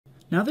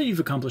Now that you've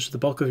accomplished the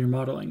bulk of your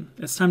modeling,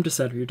 it's time to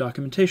set up your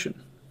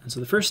documentation. And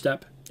so the first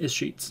step is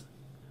sheets.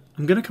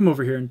 I'm going to come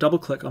over here and double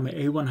click on my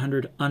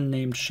A100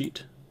 unnamed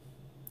sheet.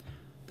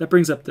 That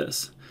brings up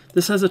this.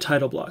 This has a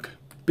title block.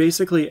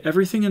 Basically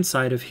everything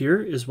inside of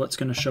here is what's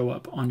going to show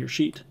up on your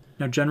sheet.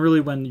 Now generally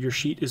when your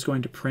sheet is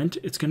going to print,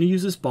 it's going to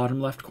use this bottom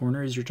left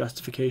corner as your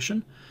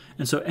justification.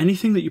 And so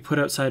anything that you put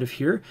outside of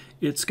here,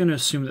 it's going to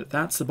assume that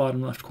that's the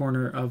bottom left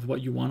corner of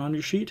what you want on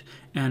your sheet,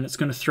 and it's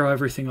going to throw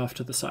everything off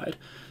to the side.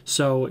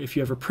 So if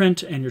you ever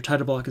print and your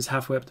title block is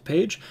halfway up the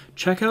page,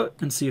 check out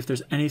and see if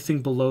there's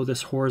anything below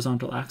this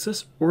horizontal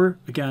axis, or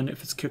again,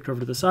 if it's kicked over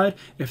to the side,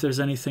 if there's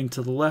anything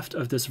to the left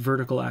of this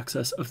vertical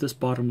axis of this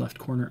bottom left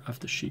corner of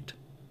the sheet.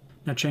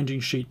 Now changing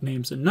sheet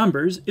names and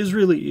numbers is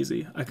really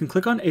easy. I can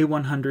click on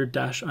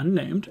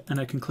A100-unnamed and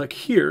I can click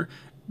here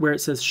where it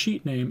says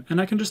sheet name and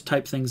I can just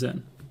type things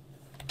in.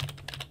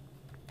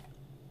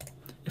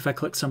 If I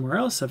click somewhere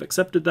else, I've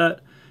accepted that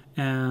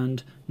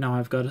and now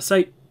I've got a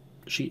site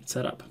sheet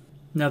set up.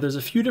 Now there's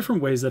a few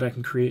different ways that I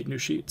can create new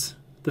sheets.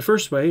 The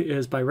first way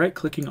is by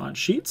right-clicking on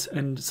Sheets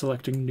and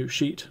selecting New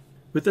Sheet.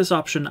 With this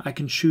option I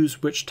can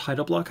choose which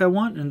title block I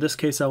want. In this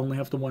case I only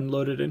have the one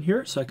loaded in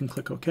here, so I can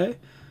click OK.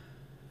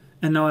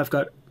 And now I've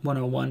got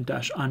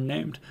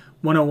 101-unnamed.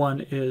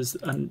 101 is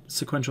a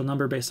sequential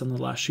number based on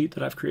the last sheet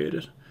that I've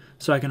created.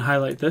 So I can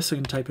highlight this, I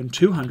can type in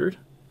 200,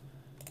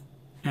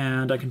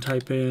 and I can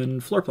type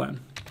in floor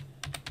plan.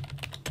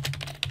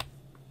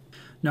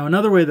 Now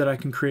another way that I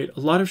can create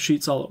a lot of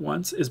sheets all at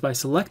once is by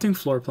selecting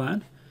floor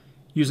plan,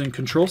 using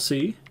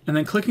Control-C, and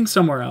then clicking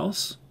somewhere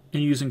else,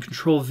 and using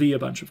Control-V a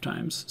bunch of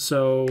times.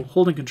 So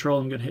holding Control,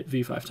 I'm going to hit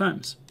V 5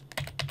 times.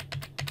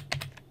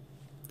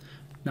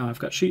 Now I've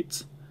got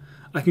sheets.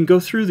 I can go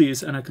through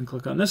these and I can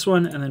click on this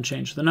one and then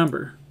change the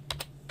number,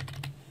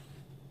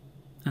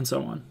 and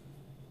so on.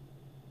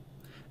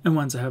 And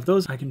once I have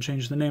those, I can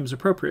change the names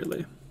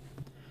appropriately.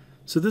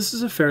 So this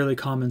is a fairly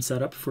common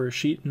setup for a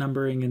sheet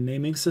numbering and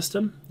naming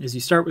system. As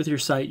you start with your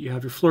site, you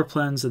have your floor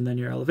plans and then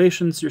your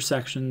elevations, your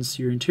sections,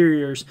 your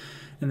interiors,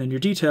 and then your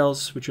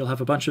details, which you'll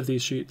have a bunch of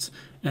these sheets,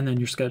 and then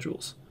your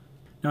schedules.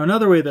 Now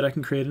another way that I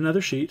can create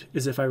another sheet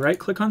is if I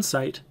right-click on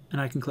Site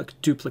and I can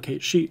click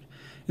Duplicate Sheet.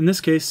 In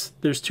this case,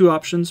 there's two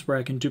options where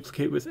I can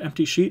duplicate with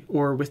empty sheet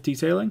or with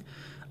detailing.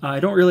 I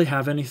don't really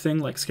have anything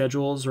like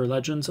schedules or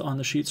legends on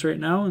the sheets right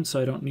now, and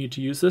so I don't need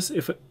to use this.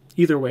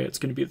 Either way, it's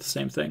going to be the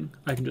same thing.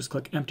 I can just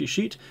click empty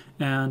sheet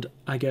and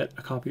I get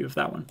a copy of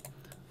that one.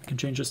 I can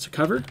change this to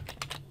cover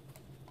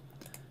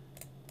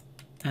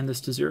and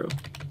this to 0.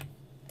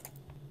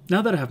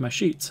 Now that I have my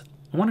sheets,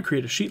 I want to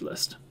create a sheet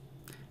list.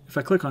 If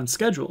I click on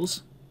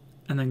schedules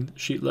and then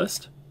sheet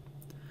list,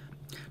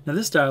 now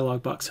this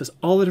dialog box has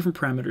all the different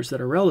parameters that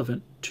are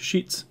relevant to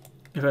sheets.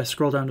 If I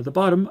scroll down to the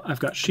bottom,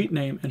 I've got sheet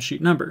name and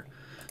sheet number.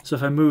 So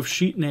if I move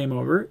sheet name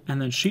over and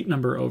then sheet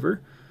number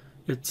over,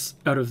 it's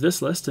out of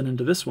this list and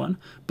into this one,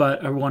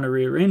 but I want to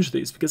rearrange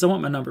these because I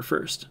want my number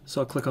first.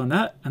 So I'll click on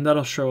that and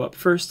that'll show up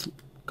first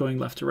going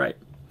left to right.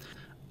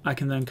 I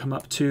can then come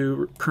up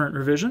to current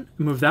revision,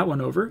 move that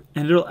one over,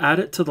 and it'll add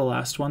it to the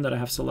last one that I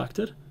have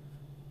selected.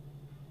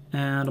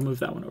 And I'll move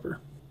that one over.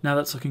 Now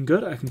that's looking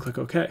good, I can click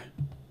OK.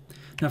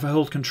 Now if I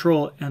hold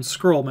Control and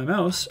scroll my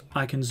mouse,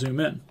 I can zoom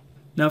in.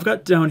 Now I've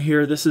got down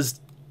here, this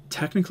is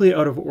technically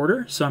out of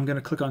order, so I'm going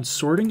to click on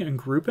Sorting and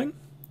Grouping,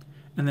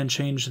 and then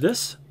change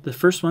this. The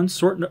first one,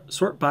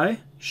 sort by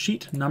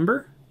sheet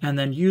number, and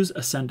then use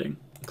ascending.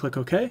 Click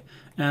OK,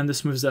 and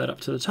this moves that up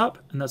to the top,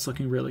 and that's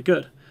looking really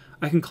good.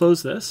 I can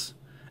close this,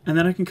 and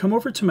then I can come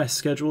over to my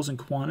schedules and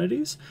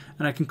quantities,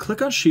 and I can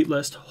click on Sheet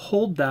List,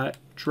 hold that,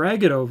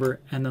 drag it over,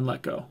 and then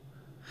let go.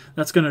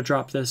 That's going to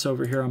drop this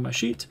over here on my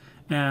sheet,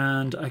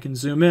 and I can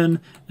zoom in,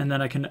 and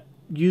then I can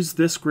use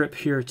this grip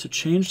here to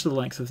change the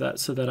length of that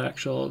so that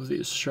actually all of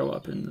these show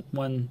up in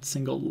one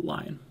single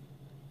line.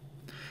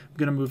 I'm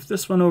going to move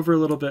this one over a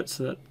little bit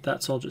so that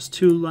that's all just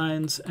 2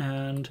 lines,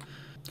 and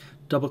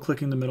double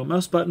clicking the middle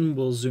mouse button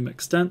will zoom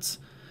extents,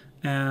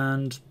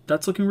 and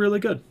that's looking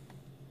really good.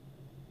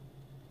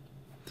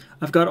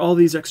 I've got all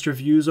these extra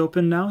views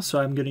open now, so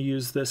I'm going to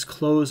use this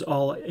close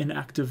all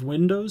inactive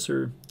windows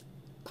or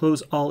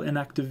close all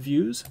inactive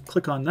views.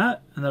 Click on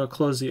that and that'll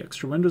close the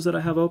extra windows that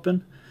I have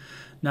open.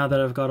 Now that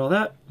I've got all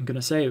that, I'm going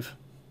to save.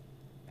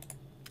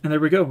 And there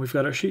we go, we've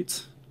got our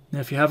sheets.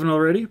 And if you haven't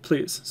already,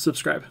 please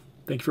subscribe.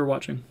 Thank you for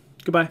watching.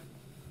 Goodbye.